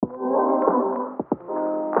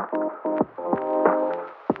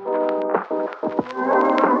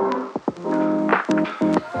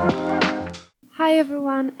Hi,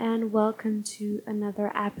 everyone, and welcome to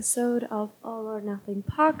another episode of All or Nothing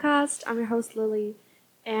podcast. I'm your host, Lily,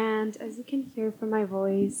 and as you can hear from my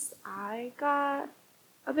voice, I got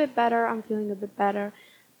a bit better. I'm feeling a bit better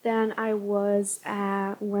than I was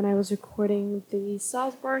when I was recording the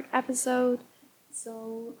Salzburg episode.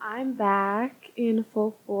 So I'm back in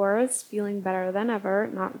full force, feeling better than ever.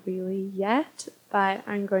 Not really yet, but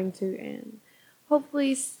I'm going to, and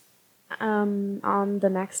hopefully on the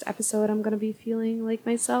next episode, I'm gonna be feeling like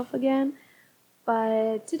myself again.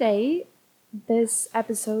 But today, this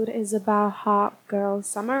episode is about hot girl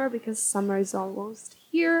summer because summer is almost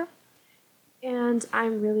here, and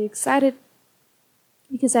I'm really excited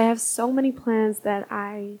because I have so many plans that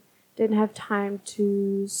I didn't have time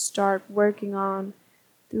to start working on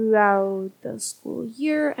throughout the school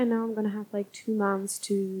year, and now I'm gonna have like 2 months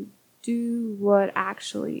to do what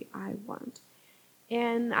actually I want.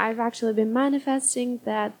 And I've actually been manifesting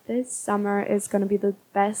that this summer is going to be the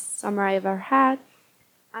best summer I ever had.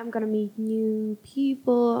 I'm going to meet new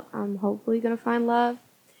people. I'm hopefully going to find love.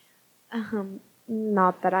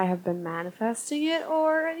 Not that I have been manifesting it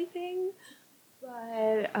or anything,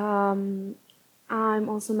 but I'm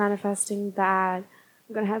also manifesting that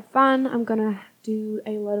I'm going to have fun. I'm going to do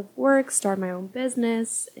a lot of work, start my own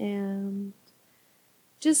business, and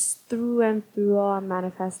just through and through all, I'm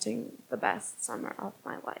manifesting the best summer of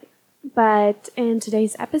my life. But in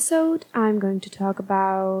today's episode, I'm going to talk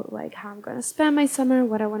about like how I'm going to spend my summer,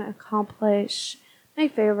 what I want to accomplish, my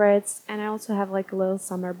favorites, and I also have like a little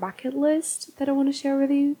summer bucket list that I want to share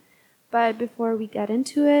with you. But before we get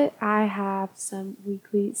into it, I have some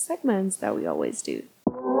weekly segments that we always do.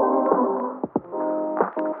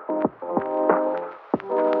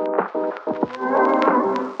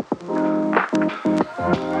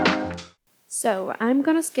 So I'm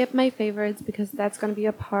gonna skip my favorites because that's gonna be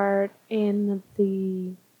a part in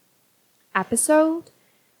the episode.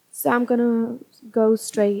 So I'm gonna go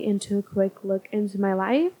straight into a quick look into my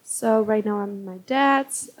life. So right now I'm my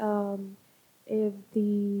dad's. If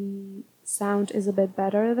the sound is a bit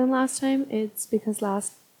better than last time, it's because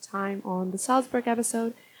last time on the Salzburg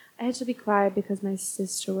episode, I had to be quiet because my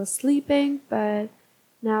sister was sleeping, but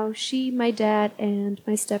now she, my dad, and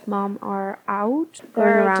my stepmom are out going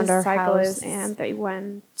around our house, and they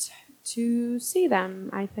went to see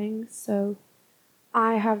them, I think. So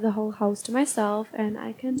I have the whole house to myself, and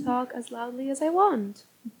I can talk as loudly as I want.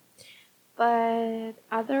 But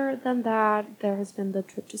other than that, there has been the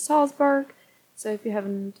trip to Salzburg. So if you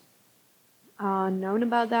haven't known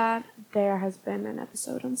about that, there has been an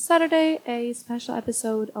episode on Saturday, a special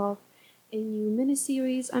episode of a new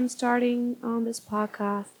mini-series I'm starting on this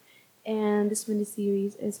podcast, and this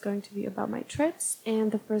mini-series is going to be about my trips,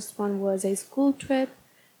 and the first one was a school trip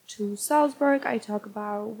to Salzburg. I talk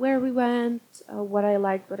about where we went, what I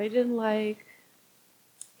liked, what I didn't like,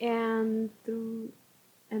 and through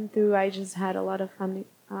I just had a lot of fun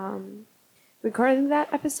recording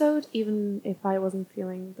that episode, even if I wasn't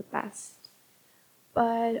feeling the best.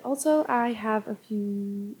 But also I have a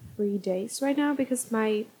few free days right now because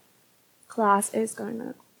my class is going on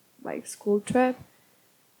a like school trip,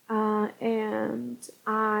 and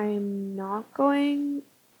I'm not going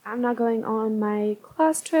on my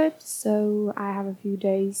class trip, so I have a few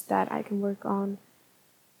days that I can work on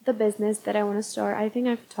the business that I want to start. I think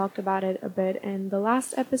I've talked about it a bit in the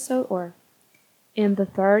last episode, or in the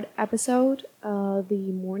third episode,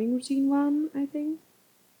 the morning routine one, I think.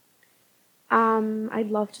 I'd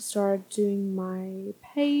love to start doing my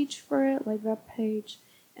page for it, like web page,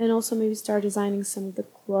 and also maybe start designing some of the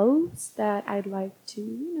clothes that I'd like to,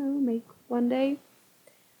 make one day.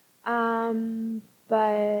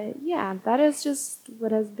 But yeah, that is just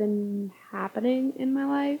what has been happening in my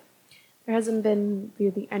life. There hasn't been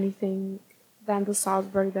really anything than the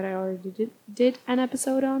Salzburg that I already did an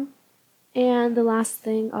episode on. And the last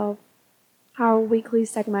thing of our weekly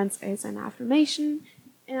segments is an affirmation,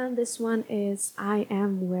 and this one is I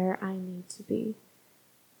am where I need to be.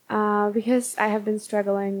 Because I have been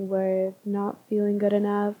struggling with not feeling good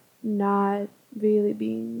enough, not really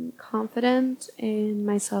being confident in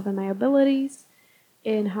myself and my abilities,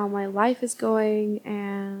 in how my life is going,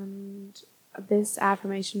 and this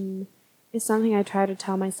affirmation is something I try to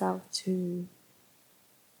tell myself to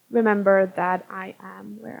remember that I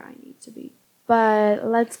am where I need to be. But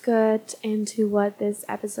let's get into what this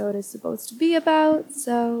episode is supposed to be about.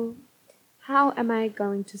 So, how am I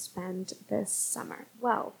going to spend this summer?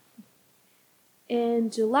 Well, in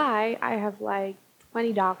July, I have like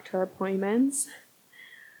 20 doctor appointments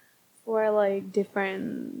for like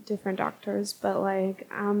different doctors, but like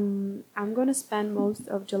I'm gonna spend most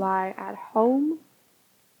of July at home.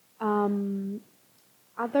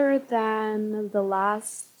 other than the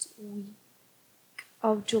last week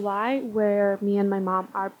of July, where me and my mom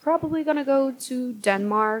are probably gonna go to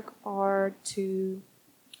Denmark or to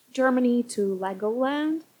Germany to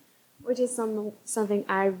Legoland, which is something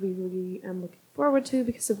I really am looking forward to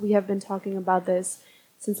because we have been talking about this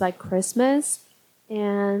since like Christmas.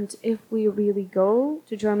 And if we really go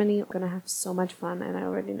to Germany, we're gonna have so much fun, and I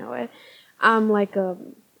already know it. I'm like a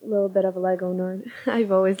little bit of a Lego nerd.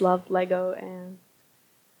 I've always loved Lego, and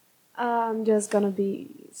I'm just gonna be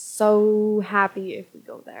so happy if we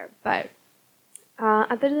go there. But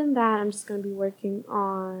other than that, I'm just gonna be working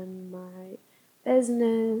on my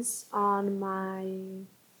business, on my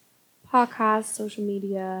podcast, social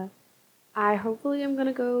media. I hopefully am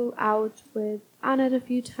gonna go out with Annette a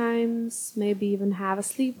few times, maybe even have a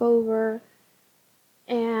sleepover.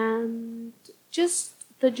 And just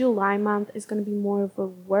the July month is gonna be more of a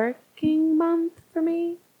working month for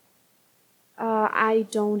me. I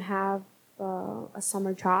don't have a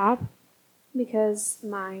summer job because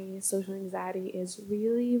my social anxiety is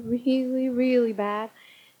really bad.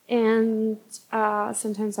 And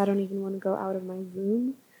sometimes I don't even want to go out of my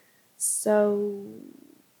room. So,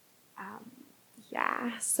 um,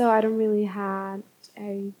 yeah, so I don't really had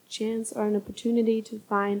a chance or an opportunity to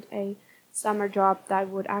find a summer job that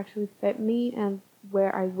would actually fit me and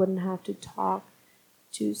where I wouldn't have to talk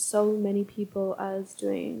to so many people as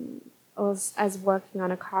working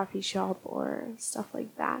on a coffee shop or stuff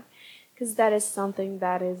like that, because that is something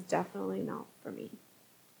that is definitely not for me.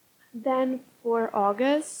 Then for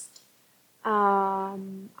August, I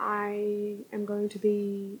am going to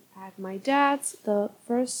be at my dad's the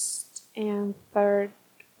first and third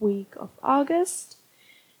week of August.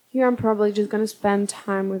 Here I'm probably just gonna spend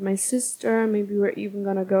time with my sister. Maybe we're even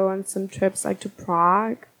gonna go on some trips like to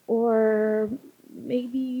Prague, or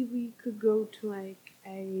maybe we could go to like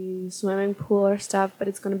a swimming pool or stuff, but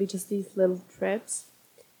it's gonna be just these little trips.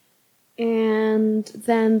 And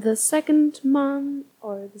then the second month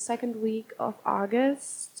or the second week of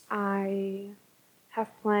August, I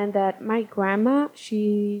have planned that my grandma,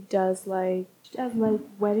 she does like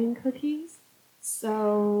wedding cookies.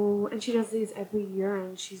 So, and she does these every year,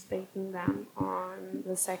 and she's baking them on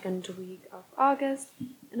the second week of August.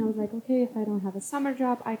 And I was like, okay, if I don't have a summer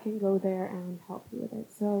job, I can go there and help you with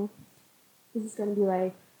it. So this is gonna be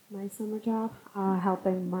like my summer job,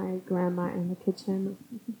 helping my grandma in the kitchen,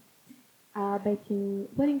 baking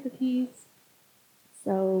wedding cookies.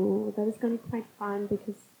 So that is gonna be quite fun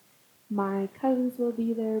because my cousins will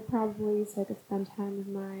be there probably, so I could spend time with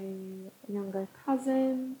my younger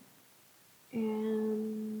cousin.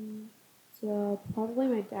 And so probably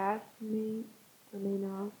my dad may or may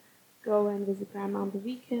not go and visit grandma on the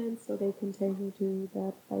weekend so they can take me to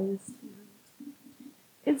that place.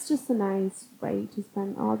 It's just a nice way to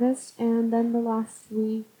spend August. And then the last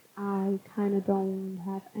week, I kind of don't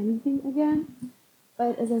have anything again.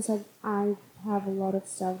 But as I said, I have a lot of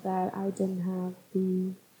stuff that I didn't have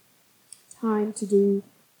the time to do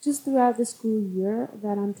just throughout the school year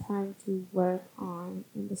that I'm trying to work on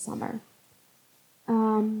in the summer.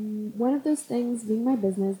 One of those things being my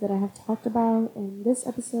business that I have talked about in this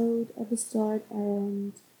episode at the start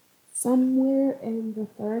and somewhere in the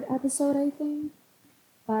third episode, I think.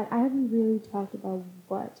 But I haven't really talked about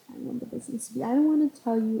what I want the business to be. I don't want to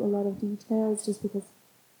tell you a lot of details just because,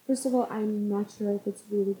 first of all, I'm not sure if it's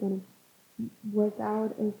really going to work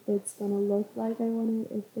out, if it's going to look like I want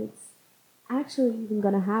it, if it's actually even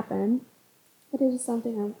going to happen. But it is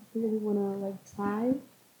something I really want to like try.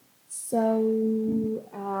 So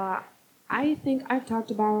I think I've talked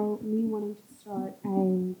about me wanting to start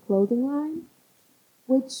a clothing line,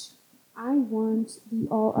 which I want the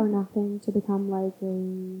all or nothing to become like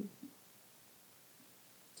a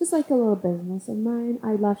just like a little business of mine.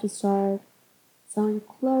 I'd love to start selling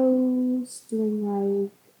clothes, doing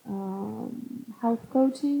like health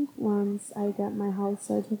coaching once I get my health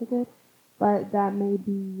certificate, but that may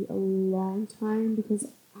be a long time because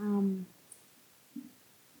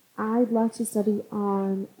I'd love to study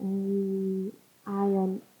on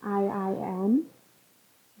IIN,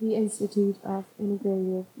 the Institute of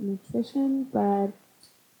Integrative Nutrition, but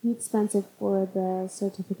the expensive for the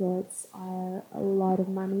certificates are a lot of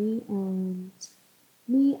money, and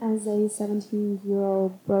me as a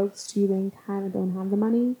 17-year-old broke student kind of don't have the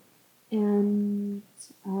money. And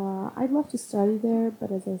I'd love to study there,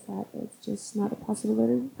 but as I said, it's just not a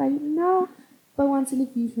possibility right now. But once in the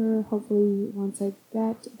future, hopefully, once I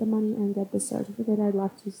get the money and get the certificate, I'd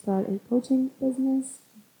love to start a coaching business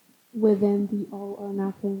within the All or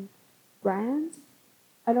Nothing brand.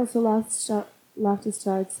 I'd also love to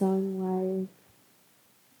start selling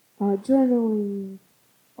like journaling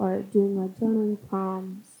or doing like journaling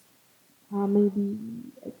prompts, maybe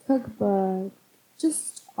a cookbook,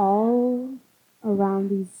 just all around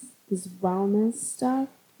this wellness stuff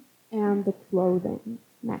and the clothing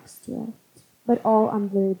next to it. But all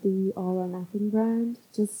under the All or Nothing brand,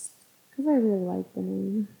 just because I really like the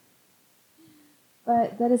name.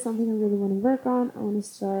 But that is something I really want to work on. I want to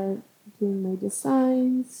start doing my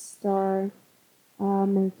designs, start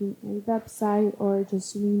making a website, or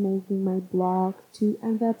just remaking my blog to a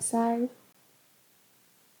website.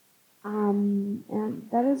 And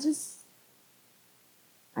that is just,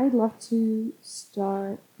 I'd love to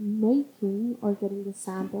start making or getting the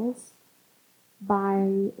samples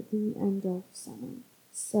by the end of summer.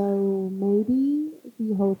 So maybe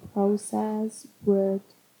the whole process would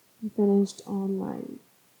be finished on like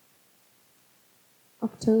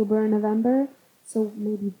October, November. So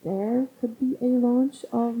maybe there could be a launch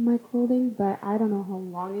of my clothing, but I don't know how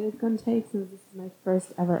long it is going to take since this is my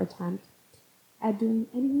first ever attempt at doing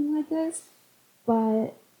anything like this.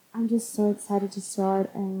 But I'm just so excited to start,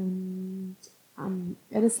 and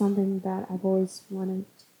it is something that I've always wanted.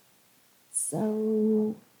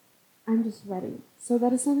 So I'm just ready. So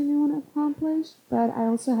that is something I want to accomplish, but I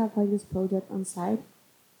also have like this project on site.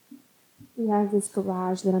 We have this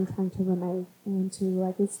garage that I'm trying to remake into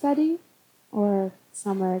like a study or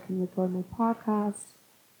somewhere I can record my podcast,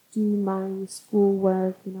 do my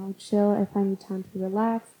schoolwork, chill if I need time to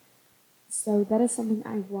relax. So that is something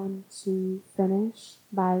I want to finish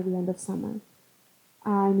by the end of summer.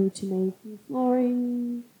 I need to make new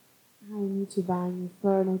flooring, I need to buy new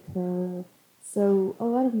furniture. So a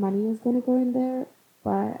lot of money is going to go in there,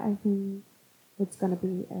 but I think it's going to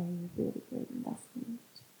be a really great investment.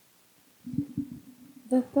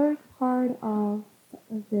 The third part of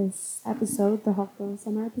this episode, the Hot Girl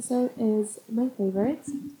Summer episode, is my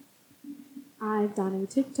favorites. I've done a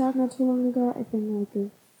TikTok not too long ago, I think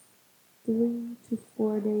like 3 to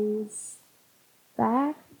 4 days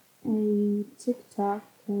back. A TikTok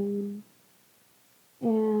came,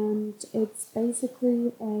 and it's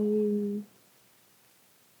basically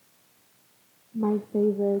my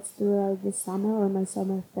favorites throughout the summer, or my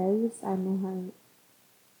summer phase. I don't know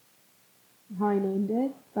how I named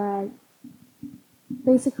it, but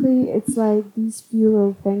basically it's like these few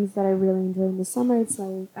little things that I really enjoy in the summer. It's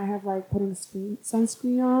like I have like putting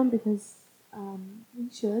sunscreen on because we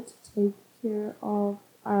should take care of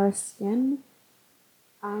our skin.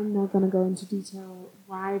 I'm not gonna go into detail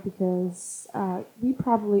why, because we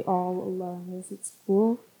probably all learn this at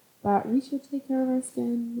school, but we should take care of our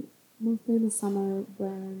skin mostly in the summer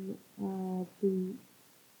when the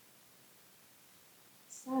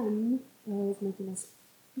sun is making us,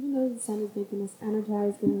 even though the sun is making us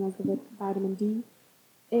energized, giving us the vitamin D,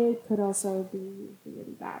 it could also be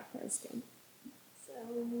really bad for our skin. So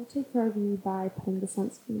we'll take care of you by putting the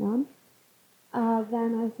sunscreen on.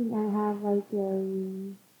 Then I think I have like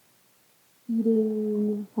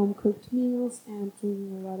eating home cooked meals and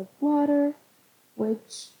drinking a lot of water,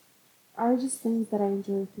 which are just things that I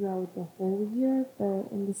enjoy throughout the whole year.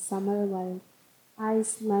 But in the summer, like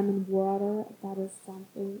iced lemon water, that is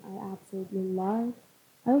something I absolutely love.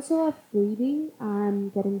 I also love reading. I'm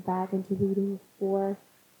getting back into reading 4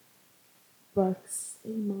 books a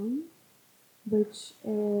month, which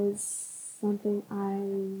is something I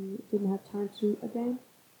didn't have time to do again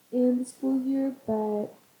in the school year,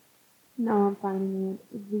 but now I'm finding it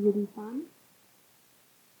really fun.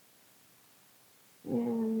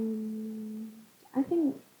 And I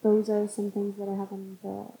think those are some things that I have on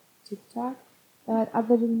the TikTok. But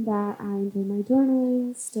other than that, I enjoy my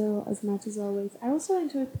journaling still as much as always. I also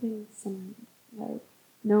enjoy putting some like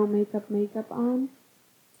no makeup on.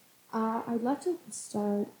 I'd love to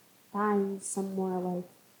start buying some more like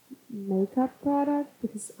makeup product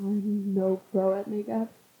because I'm no pro at makeup.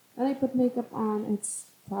 When I put makeup on, it's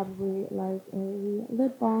probably like a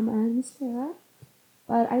lip balm and mascara.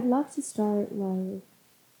 But I'd love to start like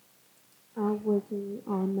working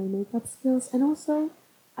on my makeup skills, and also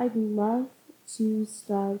I'd love to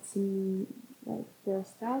start some like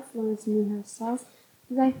hairstyles, learn some new hairstyles,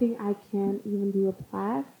 because I think I can't even do a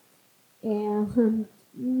plait, and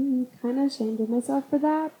I'm kind of ashamed of myself for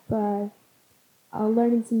that. But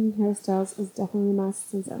learning some new hairstyles is definitely a must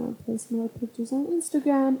since I want to post more pictures on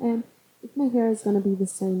Instagram, and if my hair is gonna be the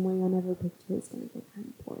same way on every picture, it's gonna get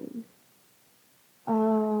kind of boring.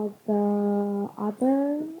 The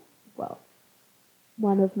other, well,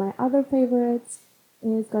 one of my other favorites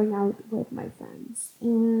is going out with my friends.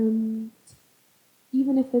 And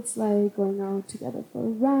even if it's like going out together for a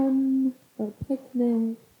run, for a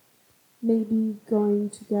picnic, maybe going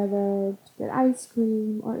together to get ice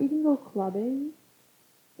cream, or even go clubbing,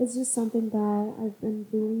 It's just something that I've been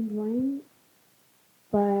really enjoying,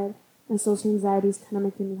 but my social anxiety is kind of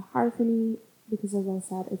making it hard for me because, as I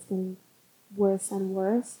said, it's getting worse and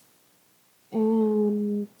worse.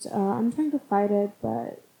 And I'm trying to fight it,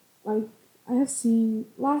 but like I have seen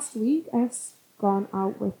last week, gone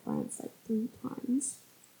out with friends like 3 times,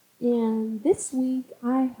 and this week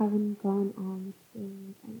I haven't gone out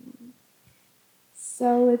with anyone.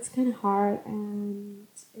 So it's kind of hard, and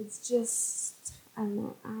it's just I don't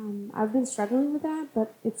know. I've been struggling with that,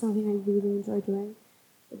 but it's something I really enjoy doing.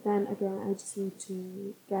 But then again, I just need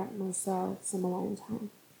to get myself some alone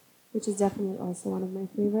time, which is definitely also one of my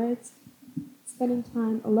favorites. Spending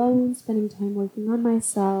time alone, spending time working on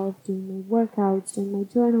myself, doing my workouts, doing my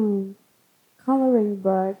journaling, coloring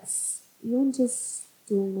books, even just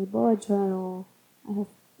doing my bullet journal. I have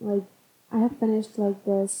like I have finished like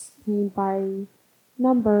this paint by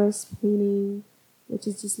numbers painting, which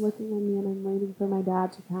is just looking at me, and I'm waiting for my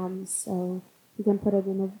dad to come so he can put it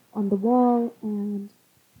on the wall. And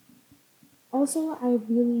also, I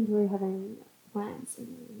really enjoy having plants in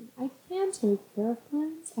my room. I can take care of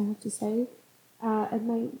plants, I have to say. At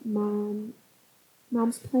my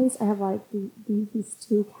mom's place, I have like these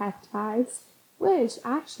 2 cacti, which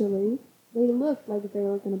actually they looked like they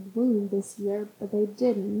were gonna bloom this year, but they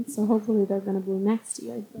didn't. So hopefully they're gonna bloom next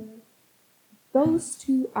year. But those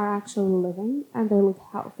two are actually living and they look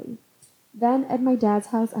healthy. Then at my dad's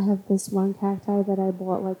house, I have this one cacti that I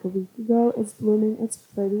bought like a week ago. It's blooming. It's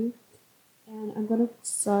pretty, and I'm gonna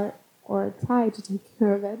start or try to take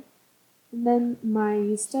care of it. And then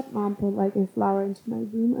my stepmom put like a flower into my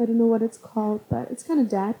room. I don't know what it's called, but it's kind of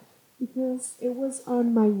dead because it was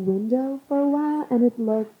on my window for a while and it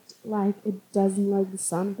looked like it doesn't like the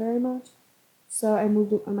sun very much. So I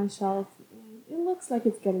moved it on my shelf and it looks like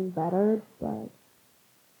it's getting better, but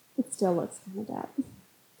it still looks kind of dead.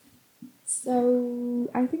 So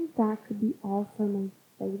I think that could be all for my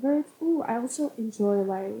favorites. Oh, I also enjoy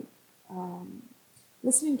like um,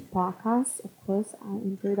 listening to podcasts. Of course, I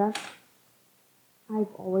enjoy that.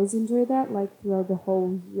 I've always enjoyed that, like throughout the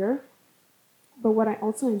whole year. But what I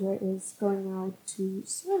also enjoy is going out to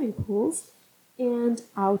swimming pools and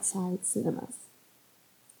outside cinemas.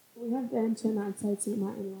 We have been to an outside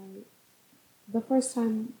cinema in like the first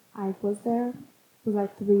time I was there was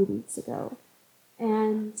like 3 weeks ago.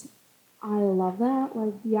 And I love that.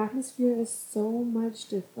 Like the atmosphere is so much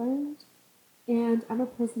different. And I'm a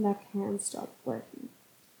person that can't stop working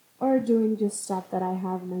or doing just stuff that I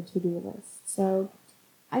have on my to-do list. So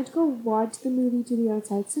I'd go watch the movie to the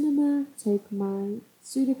outside cinema, take my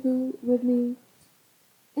Sudoku with me,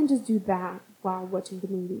 and just do that while watching the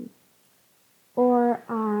movie. Or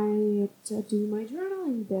I'd do my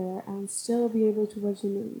journaling there and still be able to watch the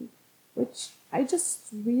movie, which I just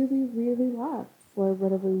really, really love for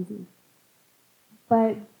whatever reason.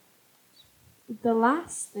 But the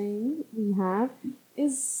last thing we have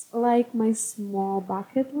is like my small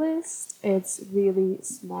bucket list. It's really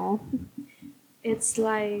small. It's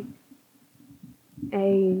like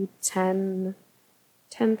a 10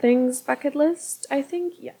 things bucket list, I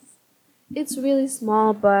think. Yes. It's really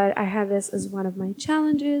small, but I had this as one of my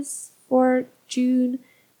challenges for June.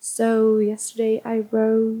 So yesterday I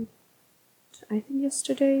wrote, I think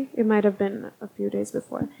yesterday, it might have been a few days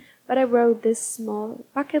before, but I wrote this small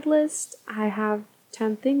bucket list. I have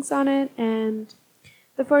 10 things on it, and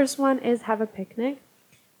the first one is have a picnic,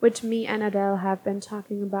 which me and Adele have been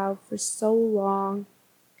talking about for so long.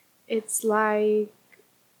 It's like,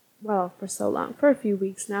 well, for so long, for a few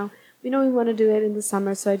weeks now. We know we want to do it in the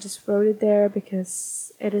summer, so I just wrote it there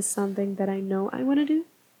because it is something that I know I want to do.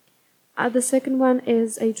 The second one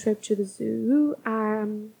is a trip to the zoo.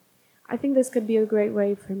 I think this could be a great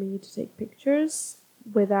way for me to take pictures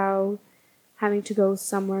without having to go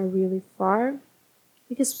somewhere really far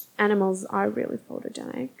because animals are really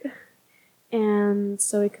photogenic. And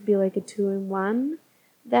so it could be like a 2-in-1.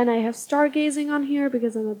 Then I have stargazing on here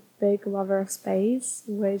because I'm a big lover of space,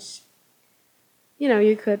 which,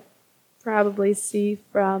 you could probably see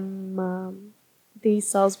from the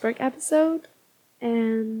Salzburg episode.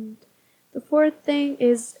 And the fourth thing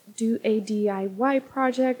is do a DIY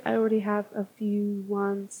project. I already have a few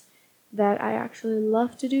ones that I actually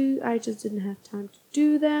love to do. I just didn't have time to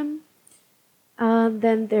do them.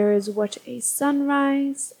 Then there is watch a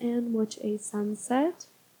sunrise and watch a sunset.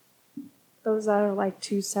 Those are like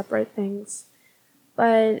 2 separate things.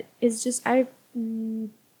 But it's just, I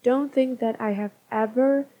don't think that I have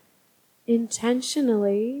ever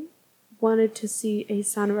intentionally wanted to see a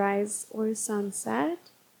sunrise or a sunset.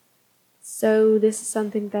 So this is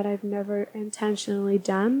something that I've never intentionally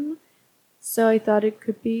done. So I thought it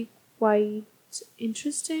could be quite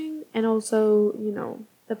interesting and also,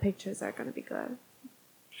 the pictures are gonna be good.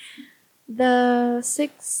 The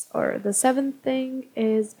sixth or the seventh thing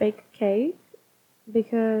is bake a cake,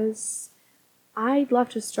 because I'd love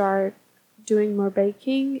to start doing more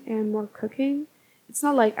baking and more cooking. It's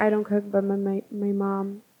not like I don't cook, but my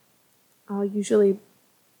mom usually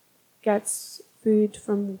gets food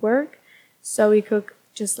from work, so we cook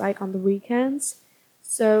just like on the weekends.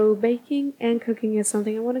 So baking and cooking is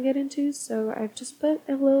something I want to get into, so I've just put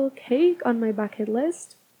a little cake on my bucket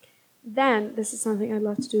list. Then this is something I'd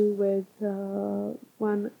love to do with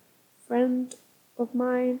one friend of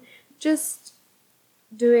mine. Just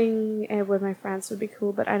doing it with my friends would be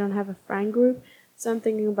cool, but I don't have a friend group, so I'm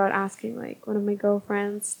thinking about asking like one of my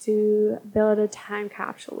girlfriends to build a time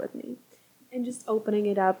capsule with me and just opening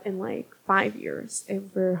it up in like 5 years if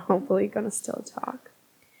we're hopefully gonna still talk.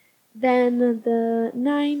 Then the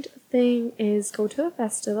ninth thing is go to a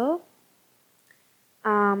festival.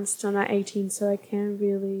 I'm still not 18, so I can't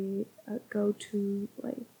really go to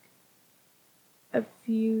like a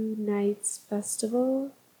few nights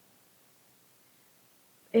festival.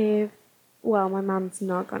 My mom's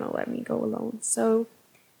not gonna let me go alone. So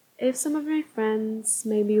if some of my friends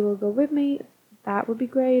maybe will go with me, that would be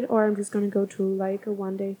great. Or I'm just gonna go to like a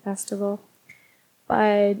 1 day festival.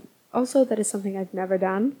 But also that is something I've never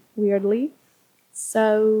done, weirdly.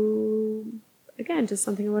 So again, just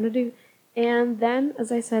something I want to do. And then, as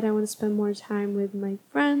I said, I want to spend more time with my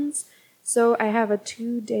friends. So I have a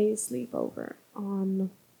 2 day sleepover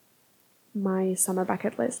on my summer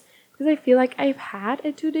bucket list. Because I feel like I've had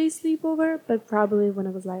a 2 day sleepover, but probably when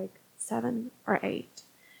I was like 7 or 8.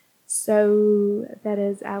 So that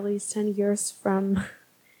is at least 10 years from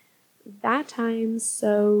that time.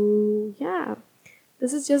 So yeah,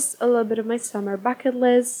 this is just a little bit of my summer bucket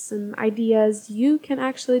list, some ideas you can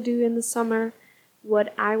actually do in the summer,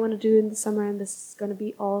 what I want to do in the summer, and this is going to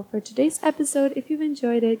be all for today's episode. If you've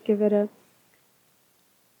enjoyed it, give it a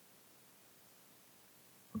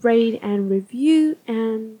rate and review,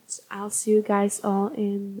 and I'll see you guys all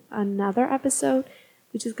in another episode,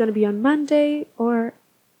 which is going to be on Monday, or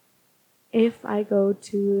if I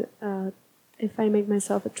if I make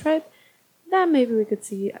myself a trip, then maybe we could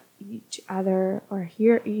see each other or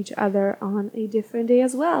hear each other on a different day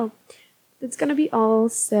as well. That's gonna be all,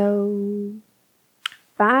 so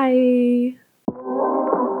bye!